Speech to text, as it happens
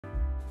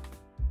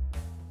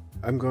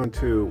I'm going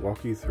to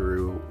walk you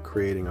through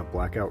creating a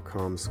Blackout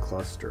Comms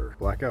cluster.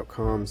 Blackout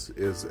Comms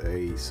is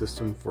a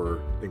system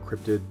for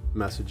encrypted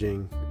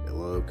messaging,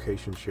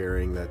 location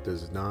sharing that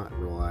does not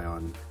rely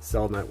on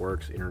cell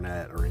networks,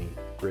 internet, or any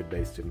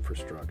grid-based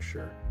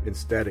infrastructure.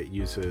 Instead, it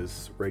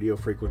uses radio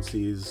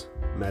frequencies,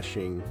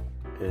 meshing,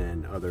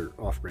 and other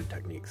off-grid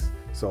techniques.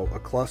 So a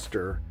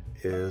cluster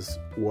is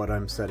what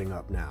I'm setting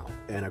up now.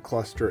 And a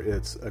cluster,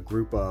 it's a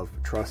group of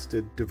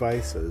trusted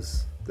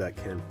devices that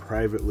can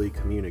privately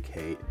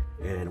communicate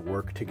and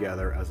work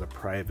together as a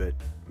private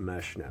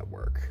mesh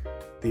network.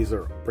 These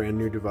are brand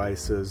new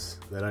devices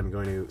that I'm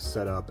going to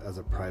set up as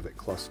a private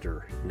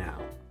cluster now.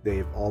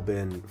 They've all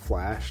been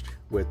flashed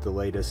with the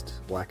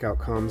latest Blackout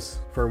Comms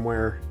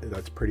firmware.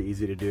 That's pretty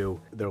easy to do.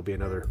 There'll be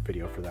another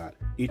video for that.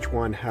 Each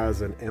one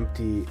has an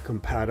empty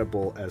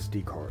compatible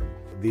SD card.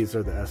 These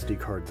are the SD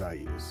cards I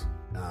use.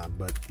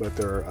 But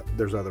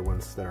there's other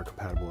ones that are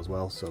compatible as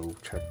well, so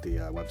check the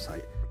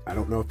website. I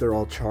don't know if they're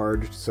all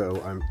charged, so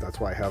that's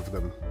why I have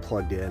them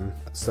plugged in.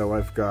 So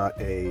I've got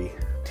a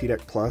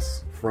TDEC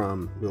Plus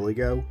from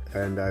Lilygo,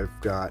 and I've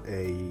got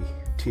a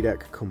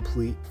TDEC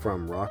Complete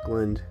from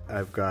Rokland.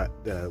 I've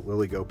got the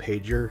Lilygo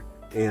Pager,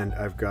 and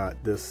I've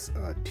got this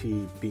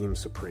T-Beam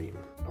Supreme,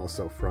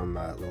 also from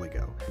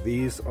Lilygo.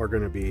 These are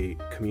going to be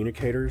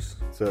communicators,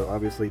 so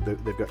obviously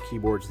they've got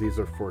keyboards. These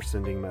are for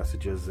sending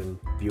messages and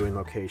viewing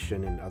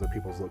location and other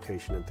people's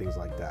location and things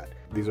like that.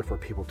 These are for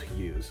people to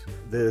use.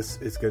 This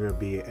is going to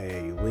be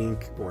a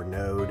link or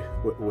node,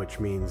 which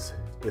means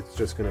it's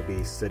just going to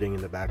be sitting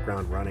in the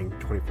background running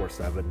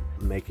 24/7,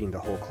 making the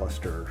whole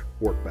cluster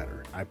work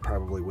better. I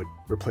probably would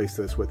replace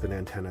this with an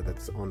antenna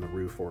that's on the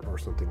roof or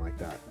something like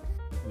that.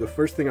 The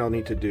first thing I'll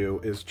need to do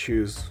is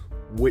choose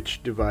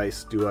which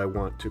device do I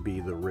want to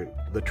be the root.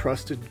 The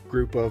trusted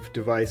group of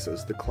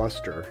devices, the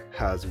cluster,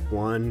 has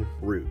one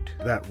root.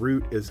 That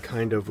root is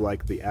kind of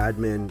like the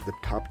admin, the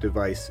top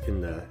device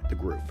in the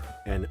group,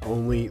 and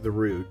only the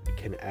root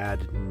can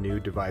add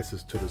new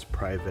devices to this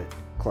private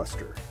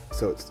cluster.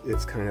 So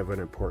it's kind of an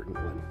important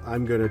one.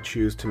 I'm going to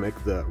choose to make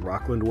the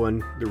Rokland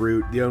one the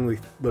root. The only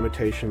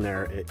limitation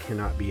there, it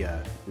cannot be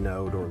a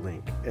node or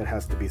link. It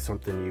has to be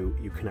something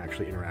you can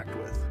actually interact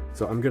with.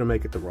 So I'm going to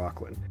make it the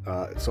Rokland.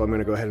 So I'm going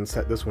to go ahead and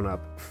set this one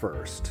up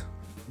first.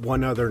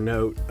 One other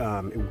note,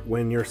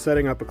 when you're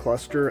setting up a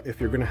cluster, if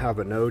you're going to have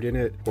a node in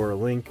it or a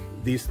link,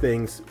 these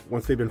things,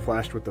 once they've been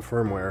flashed with the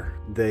firmware,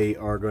 they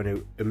are going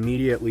to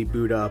immediately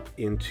boot up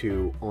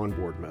into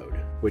onboard mode,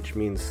 which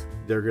means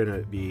they're going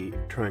to be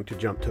trying to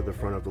jump to the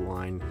front of the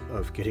line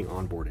of getting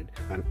onboarded.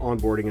 And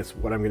onboarding is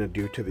what I'm going to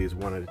do to these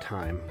one at a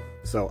time.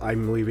 So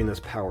I'm leaving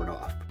this powered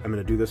off. I'm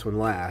going to do this one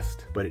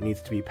last, but it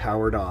needs to be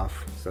powered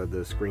off, so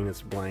the screen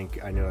is blank.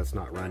 I know it's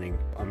not running.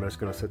 I'm just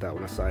going to set that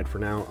one aside for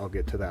now. I'll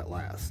get to that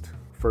last.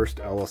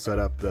 First, I will set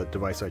up the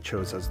device I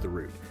chose as the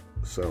root.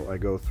 So I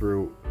go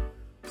through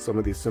some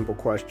of these simple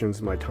questions,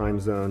 my time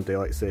zone,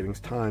 daylight savings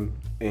time,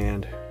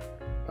 and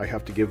I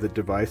have to give the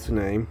device a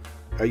name.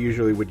 I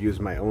usually would use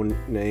my own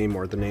name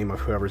or the name of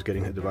whoever's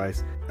getting the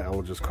device. I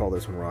will just call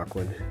this one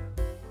Rokland.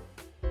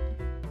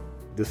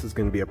 This is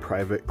going to be a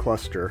private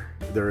cluster.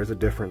 There is a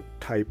different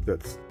type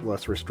that's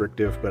less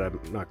restrictive, but I'm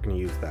not going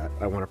to use that.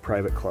 I want a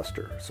private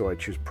cluster, so I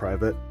choose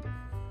private.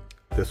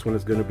 This one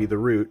is going to be the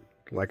root,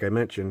 like I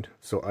mentioned,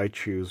 so I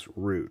choose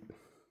root.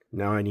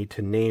 Now I need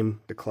to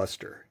name the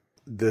cluster.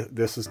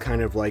 This is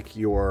kind of like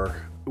your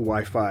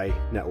Wi-Fi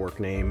network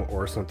name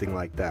or something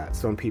like that.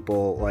 Some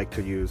people like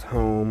to use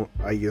home.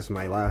 I use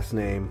my last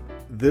name.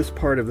 This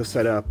part of the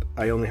setup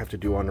I only have to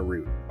do on a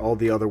root. All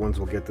the other ones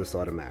will get this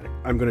automatic.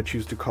 I'm going to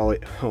choose to call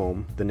it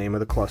home, the name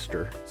of the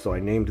cluster. So I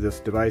named this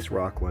device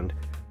Rokland.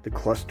 The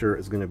cluster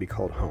is going to be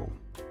called home.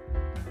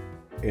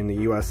 In the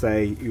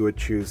USA, you would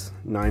choose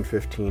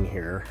 915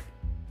 here.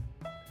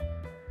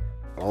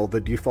 All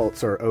the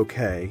defaults are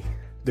okay.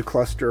 The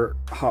cluster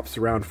hops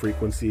around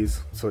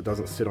frequencies, so it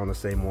doesn't sit on the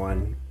same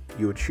one.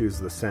 You would choose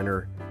the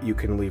center. You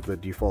can leave the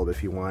default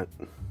if you want.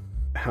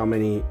 How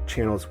many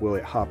channels will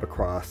it hop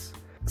across?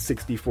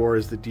 64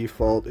 is the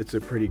default. It's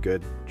a pretty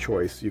good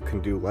choice. You can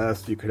do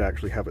less. You could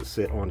actually have it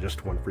sit on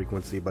just one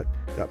frequency, but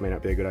that may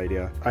not be a good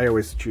idea. I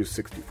always choose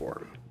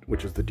 64,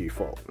 which is the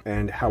default.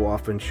 And how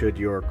often should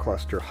your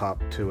cluster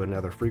hop to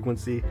another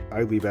frequency?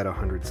 I leave at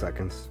 100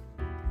 seconds.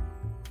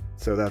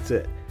 So that's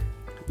it.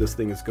 This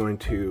thing is going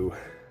to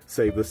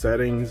save the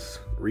settings,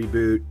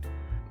 reboot.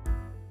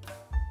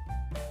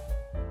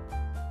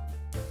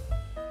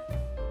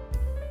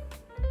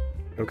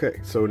 Okay,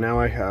 so now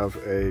I have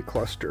a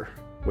cluster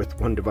with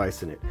one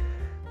device in it.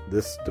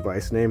 This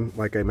device name,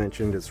 like I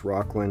mentioned, is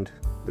Rokland.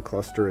 The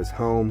cluster is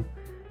home.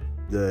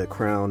 The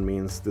crown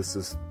means this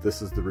is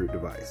the root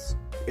device.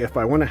 If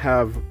I want to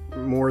have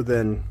more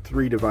than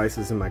 3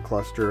 devices in my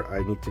cluster,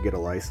 I need to get a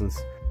license.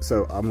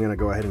 So I'm going to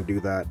go ahead and do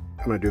that.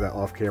 I'm going to do that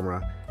off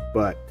camera.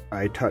 But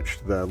I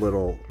touched the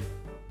little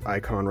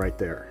icon right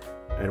there,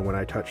 and when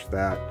I touch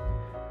that,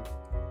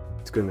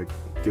 it's going to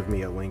give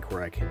me a link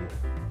where I can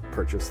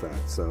purchase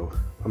that. So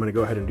I'm going to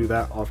go ahead and do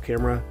that off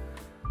camera,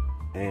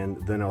 and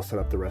then I'll set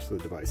up the rest of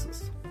the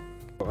devices.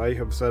 I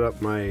have set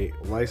up my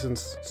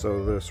license,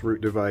 so this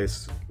root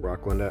device,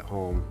 Rokland at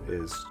home,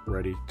 is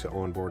ready to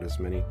onboard as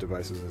many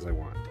devices as I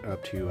want,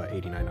 up to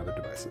 89 other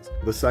devices.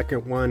 The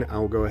second one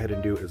I'll go ahead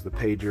and do is the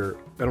pager.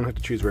 I don't have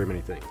to choose very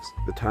many things.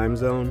 The time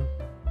zone,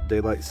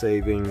 daylight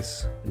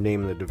savings,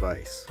 name the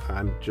device.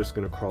 I'm just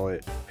going to call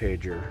it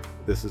pager.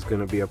 This is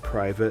going to be a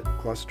private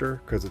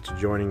cluster because it's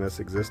joining this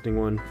existing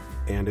one,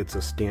 and it's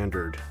a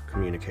standard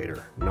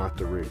communicator, not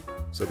the root.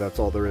 So that's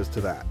all there is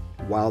to that.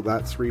 While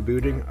that's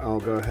rebooting,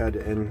 I'll go ahead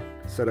and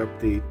set up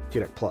the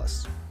TDEC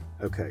Plus.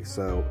 Okay,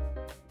 so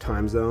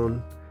time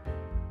zone,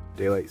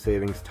 daylight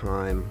savings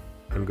time.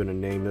 I'm going to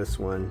name this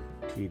one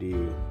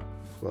TD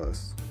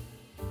Plus.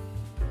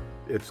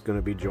 It's going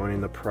to be joining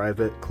the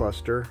private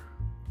cluster,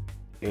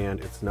 and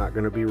it's not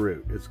going to be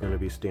root, it's going to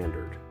be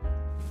standard.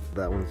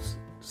 That one's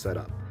set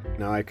up.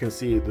 Now I can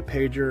see the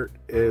pager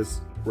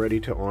is ready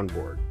to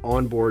onboard.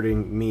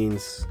 Onboarding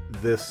means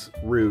this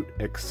root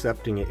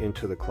accepting it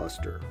into the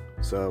cluster.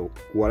 So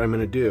what I'm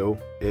going to do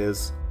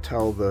is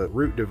tell the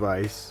root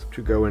device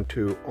to go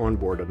into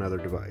onboard another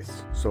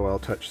device. So I'll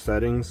touch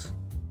settings,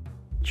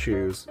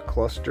 choose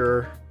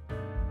cluster,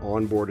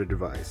 onboard a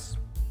device.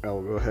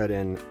 I'll go ahead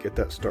and get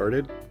that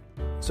started.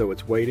 So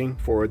it's waiting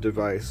for a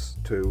device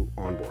to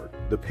onboard.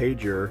 The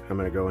pager, I'm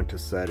going to go into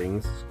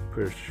settings,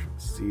 push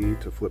C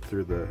to flip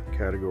through the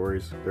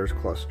categories. There's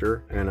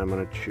cluster, and I'm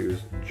going to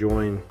choose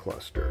join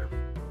cluster.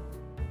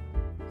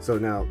 So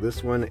now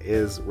this one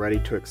is ready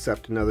to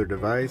accept another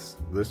device.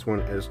 This one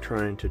is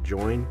trying to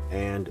join,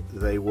 and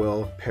they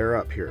will pair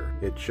up here.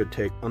 It should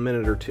take a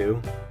minute or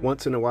two.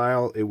 Once in a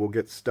while it will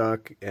get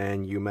stuck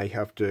and you may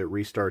have to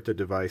restart the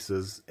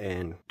devices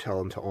and tell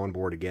them to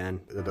onboard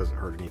again. It doesn't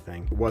hurt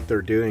anything. What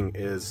they're doing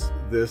is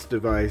this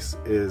device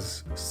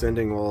is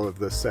sending all of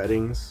the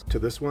settings to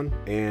this one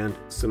and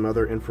some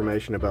other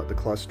information about the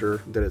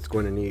cluster that it's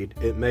going to need.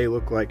 It may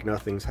look like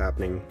nothing's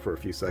happening for a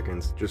few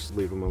seconds. Just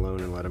leave them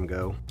alone and let them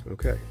go.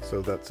 Okay.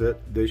 So that's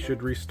it. They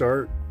should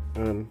restart.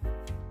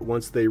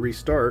 Once they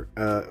restart,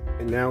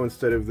 now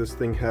instead of this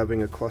thing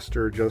having a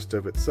cluster just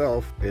of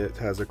itself, it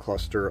has a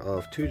cluster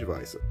of two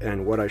devices.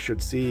 And what I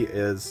should see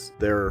is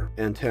their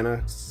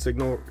antenna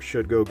signal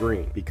should go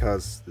green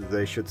because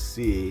they should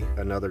see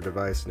another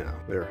device now.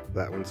 There,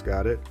 that one's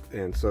got it,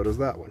 and so does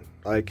that one.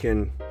 I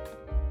can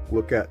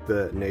look at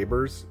the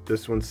neighbors.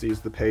 This one sees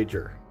the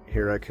pager.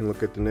 Here I can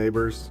look at the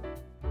neighbors.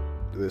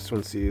 This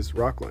one sees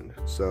Rokland,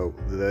 so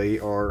they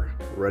are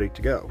ready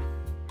to go.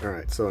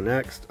 Alright, so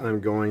next I'm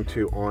going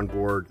to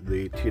onboard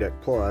the TDEC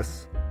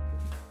Plus.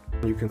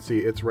 You can see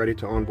it's ready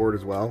to onboard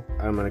as well.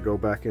 I'm going to go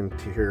back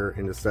into here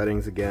into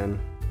settings again,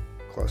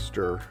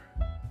 cluster,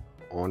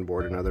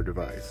 onboard another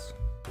device.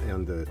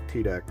 And the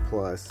TDEC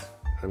Plus,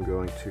 I'm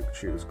going to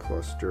choose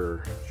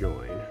cluster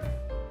join.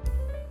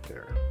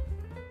 There.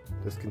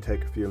 This can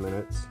take a few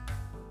minutes.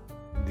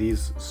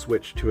 These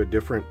switch to a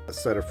different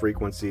set of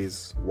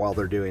frequencies while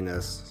they're doing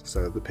this,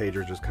 so the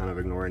pager's just kind of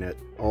ignoring it.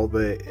 All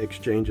the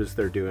exchanges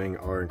they're doing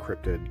are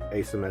encrypted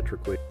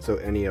asymmetrically, so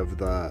any of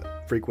the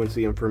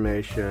frequency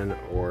information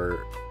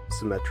or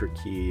symmetric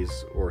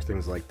keys or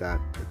things like that,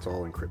 it's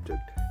all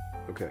encrypted.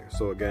 Okay,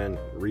 so again,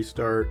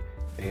 restart,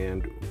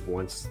 and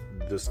once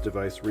this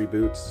device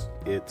reboots,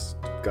 it's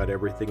got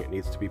everything it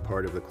needs to be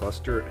part of the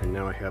cluster, and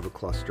now I have a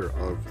cluster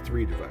of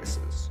 3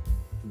 devices.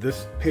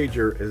 This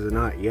pager is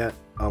not yet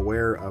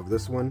aware of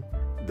this one.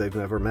 They've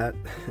never met.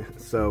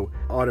 So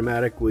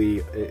automatically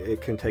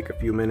it can take a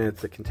few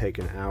minutes, it can take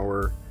an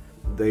hour.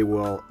 They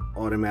will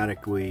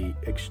automatically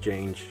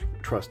exchange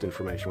trust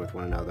information with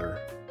one another.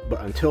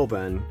 But until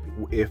then,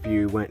 if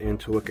you went in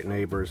to look at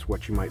neighbors,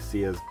 what you might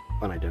see is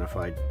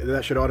unidentified.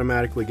 That should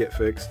automatically get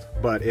fixed.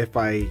 But if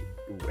I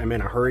am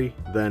in a hurry,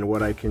 then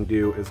what I can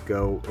do is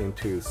go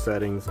into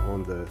settings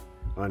on the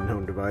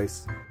unknown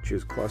device,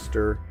 choose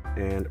cluster,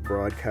 and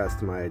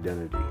broadcast my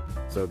identity.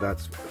 So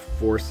that's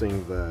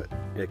forcing the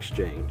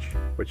exchange,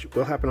 which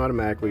will happen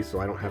automatically, so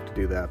I don't have to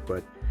do that,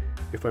 but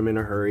if I'm in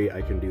a hurry,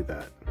 I can do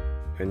that.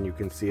 And you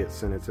can see it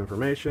send its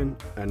information,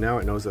 and now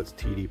it knows that's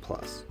TD+.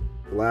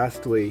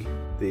 Lastly,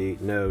 the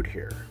node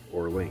here,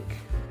 or link.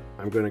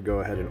 I'm going to go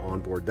ahead and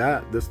onboard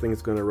that. This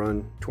thing's going to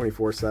run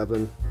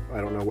 24/7.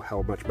 I don't know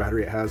how much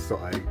battery it has, so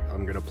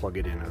I'm going to plug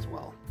it in as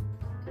well.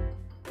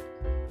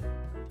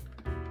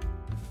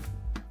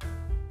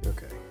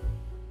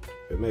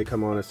 It may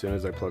come on as soon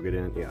as I plug it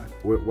in. Yeah,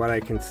 what I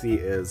can see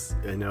is,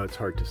 I know it's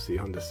hard to see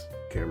on this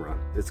camera,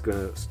 it's going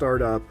to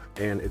start up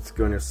and it's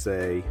going to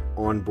say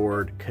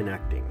onboard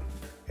connecting,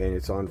 and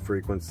it's on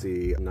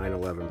frequency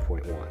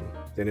 911.1.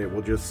 Then it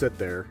will just sit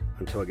there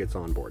until it gets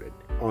onboarded.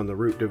 On the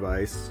root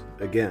device,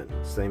 again,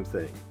 same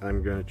thing.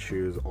 I'm going to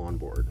choose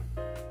onboard.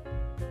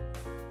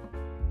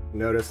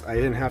 Notice I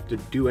didn't have to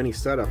do any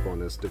setup on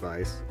this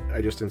device.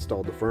 I just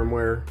installed the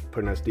firmware,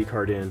 put an SD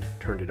card in,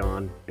 turned it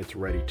on, it's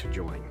ready to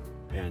join.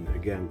 And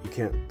again, you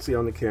can't see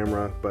on the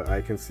camera, but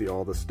I can see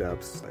all the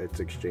steps.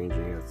 It's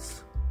exchanging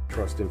its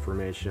trust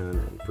information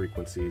and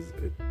frequencies.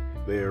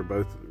 They are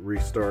both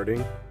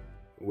restarting,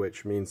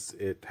 which means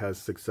it has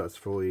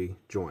successfully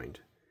joined.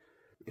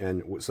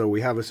 And so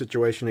we have a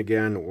situation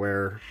again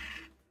where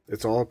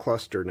It's all a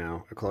cluster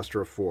now, a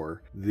cluster of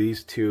 4.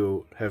 These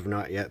 2 have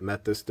not yet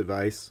met this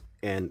device,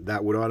 and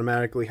that would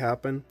automatically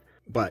happen.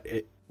 But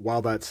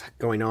while that's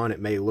going on,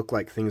 it may look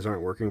like things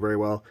aren't working very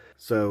well.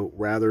 So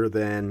rather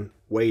than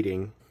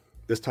waiting,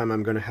 this time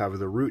I'm going to have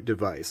the root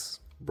device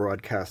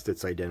broadcast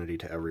its identity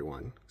to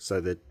everyone, so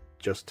that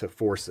just to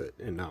force it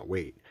and not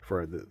wait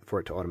for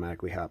it to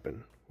automatically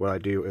happen. What I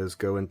do is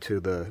go into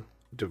the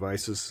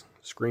devices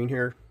screen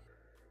here.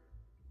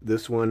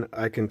 This one,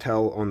 I can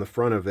tell on the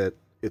front of it,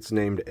 it's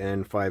named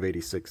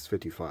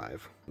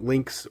N58655.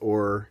 Links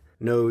or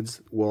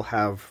nodes will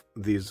have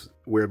these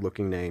weird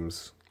looking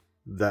names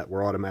that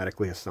were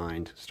automatically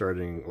assigned,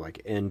 starting like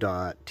N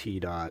dot, T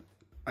dot.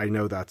 I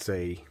know that's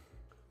a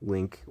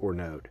link or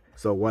node.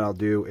 So what I'll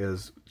do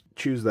is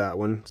choose that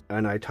one,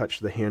 and I touch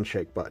the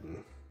handshake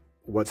button.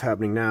 What's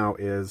happening now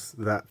is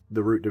that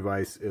the root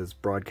device is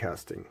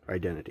broadcasting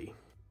identity.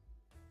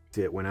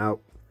 See, it went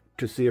out.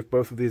 To see if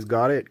both of these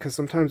got it, because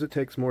sometimes it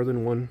takes more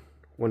than one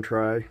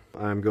try,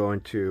 I'm going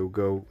to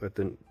go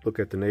look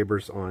at the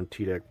neighbors on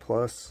TDEC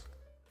Plus.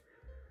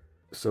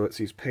 So it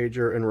sees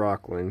Pager and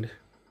Rokland.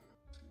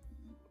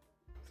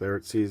 There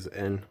it sees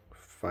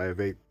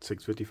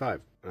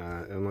N58655.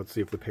 And let's see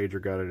if the Pager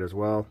got it as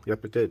well.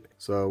 Yep, it did.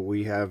 So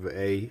we have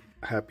a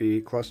happy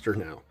cluster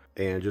now.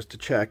 And just to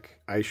check,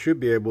 I should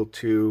be able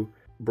to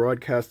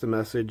broadcast a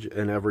message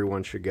and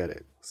everyone should get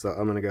it. So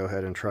I'm going to go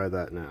ahead and try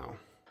that now.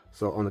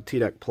 So on the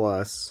TDEC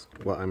Plus,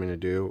 what I'm going to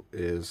do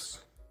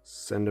is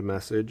send a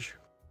message.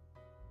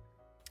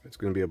 It's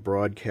going to be a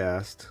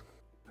broadcast.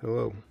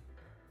 Hello.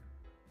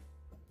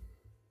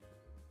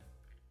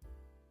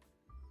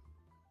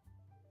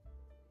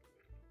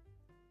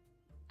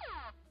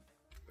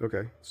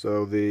 Okay,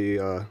 so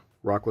the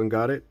Rokland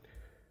got it.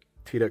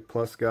 TDEC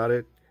Plus got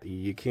it.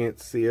 You can't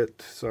see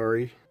it,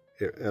 sorry.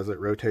 As it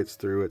rotates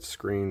through its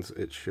screens,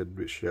 it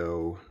should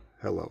show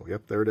hello.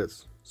 Yep, there it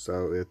is.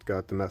 So it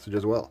got the message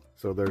as well.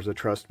 So there's a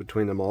trust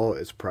between them all.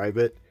 It's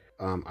private.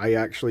 I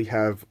actually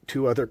have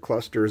 2 other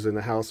clusters in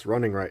the house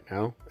running right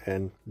now,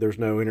 and there's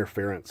no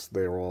interference.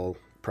 They're all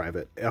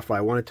private. If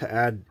I wanted to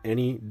add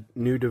any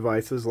new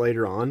devices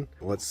later on,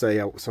 let's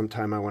say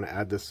sometime I want to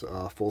add this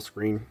full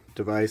screen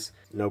device,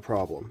 no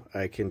problem.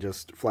 I can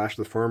just flash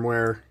the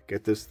firmware,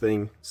 get this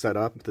thing set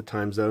up, the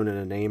time zone and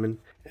a name,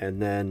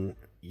 and then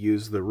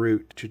use the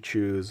root to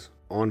choose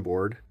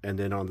onboard, and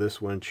then on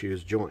this one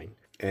choose join.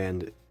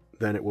 And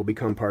then it will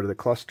become part of the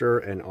cluster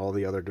and all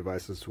the other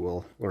devices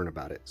will learn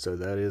about it. So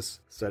that is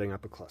setting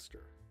up a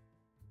cluster.